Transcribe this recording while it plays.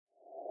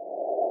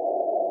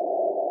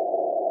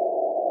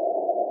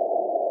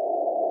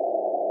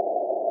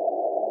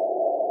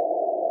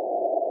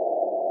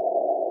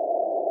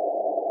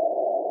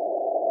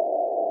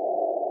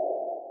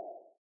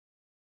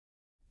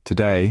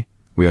Today,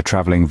 we are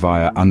traveling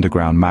via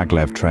underground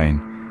Maglev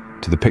train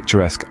to the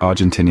picturesque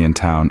Argentinian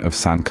town of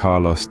San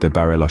Carlos de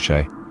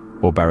Bariloche,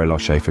 or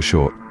Bariloche for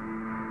short.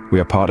 We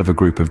are part of a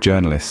group of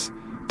journalists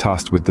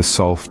tasked with the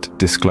soft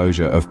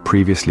disclosure of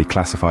previously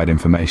classified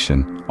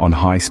information on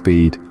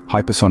high-speed,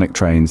 hypersonic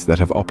trains that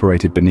have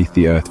operated beneath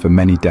the Earth for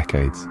many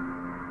decades.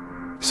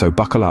 So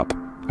buckle up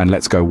and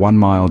let's go 1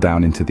 mile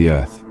down into the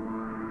Earth.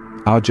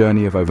 Our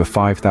journey of over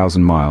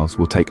 5,000 miles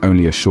will take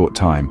only a short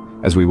time,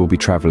 as we will be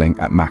traveling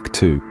at Mach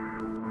 2.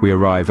 We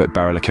arrive at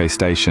Bariloche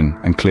station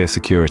and clear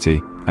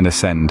security and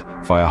ascend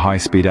via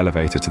high-speed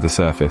elevator to the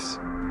surface.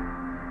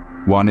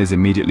 One is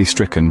immediately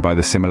stricken by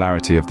the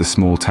similarity of the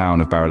small town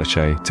of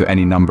Bariloche to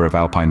any number of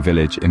alpine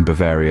village in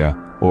Bavaria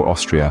or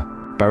Austria.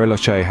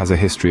 Bariloche has a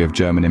history of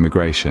German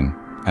immigration,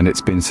 and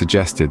it's been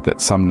suggested that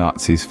some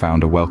Nazis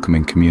found a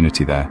welcoming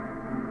community there.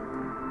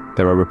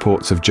 There are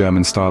reports of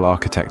German-style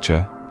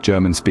architecture,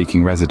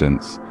 German-speaking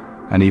residents,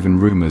 and even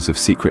rumors of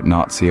secret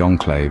Nazi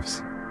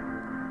enclaves.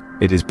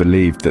 It is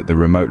believed that the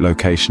remote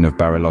location of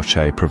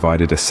Bariloche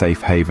provided a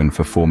safe haven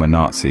for former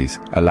Nazis,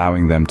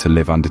 allowing them to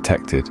live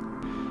undetected.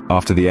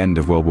 After the end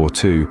of World War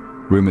II,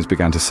 rumors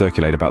began to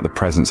circulate about the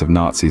presence of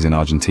Nazis in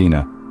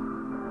Argentina.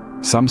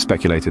 Some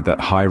speculated that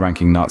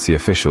high-ranking Nazi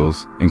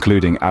officials,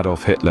 including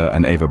Adolf Hitler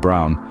and Eva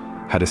Braun,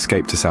 had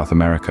escaped to South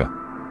America.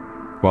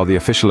 While the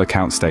official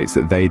account states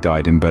that they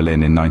died in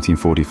Berlin in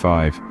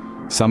 1945,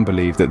 some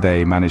believe that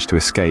they managed to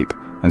escape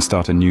and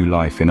start a new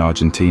life in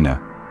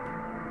Argentina.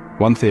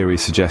 One theory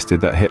suggested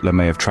that Hitler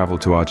may have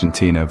traveled to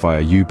Argentina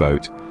via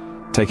U-boat,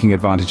 taking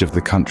advantage of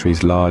the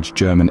country's large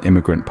German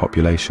immigrant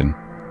population.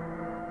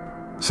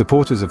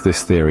 Supporters of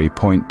this theory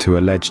point to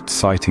alleged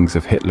sightings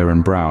of Hitler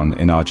and Braun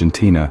in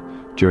Argentina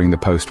during the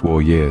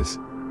post-war years.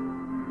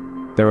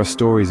 There are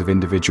stories of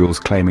individuals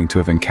claiming to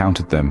have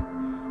encountered them,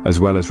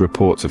 as well as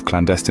reports of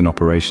clandestine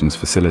operations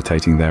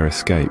facilitating their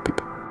escape.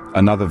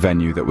 Another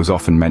venue that was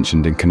often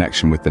mentioned in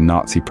connection with the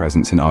Nazi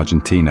presence in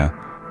Argentina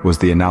was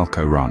the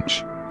Inalco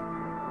Ranch.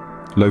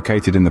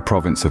 Located in the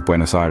province of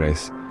Buenos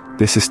Aires,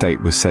 this estate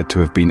was said to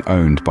have been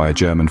owned by a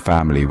German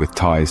family with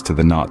ties to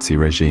the Nazi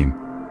regime.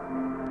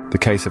 The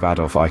case of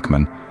Adolf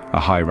Eichmann, a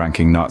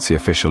high-ranking Nazi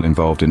official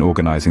involved in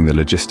organizing the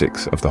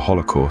logistics of the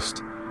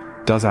Holocaust,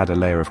 does add a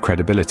layer of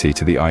credibility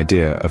to the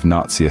idea of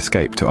Nazi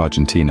escape to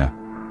Argentina.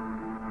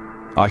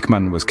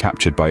 Eichmann was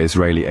captured by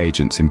Israeli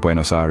agents in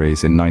Buenos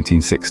Aires in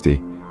 1960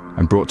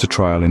 and brought to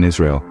trial in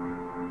Israel,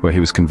 where he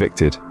was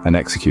convicted and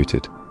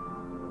executed.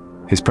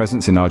 His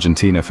presence in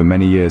Argentina for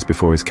many years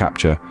before his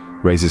capture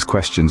raises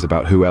questions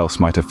about who else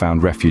might have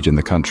found refuge in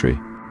the country.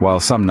 While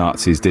some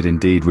Nazis did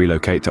indeed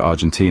relocate to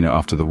Argentina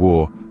after the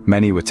war,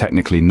 many were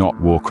technically not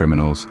war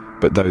criminals,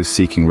 but those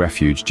seeking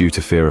refuge due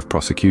to fear of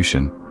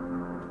prosecution.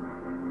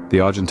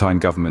 The Argentine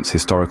government's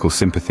historical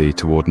sympathy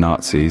toward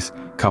Nazis,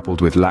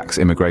 coupled with lax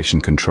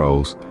immigration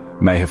controls,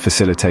 may have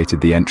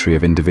facilitated the entry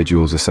of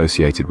individuals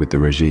associated with the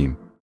regime.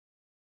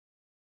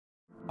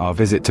 Our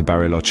visit to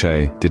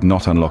Bariloche did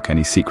not unlock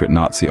any secret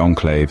Nazi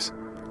enclaves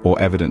or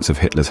evidence of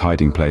Hitler's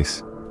hiding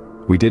place.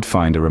 We did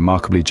find a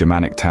remarkably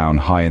Germanic town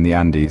high in the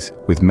Andes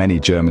with many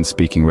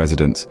German-speaking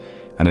residents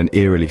and an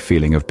eerily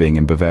feeling of being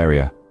in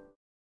Bavaria.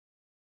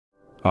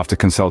 After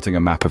consulting a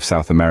map of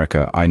South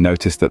America, I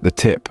noticed that the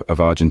tip of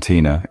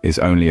Argentina is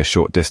only a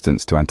short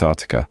distance to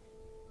Antarctica.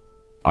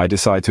 I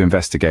decided to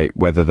investigate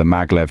whether the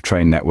Maglev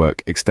train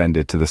network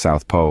extended to the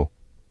South Pole.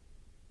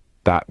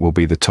 That will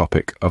be the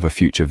topic of a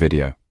future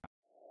video.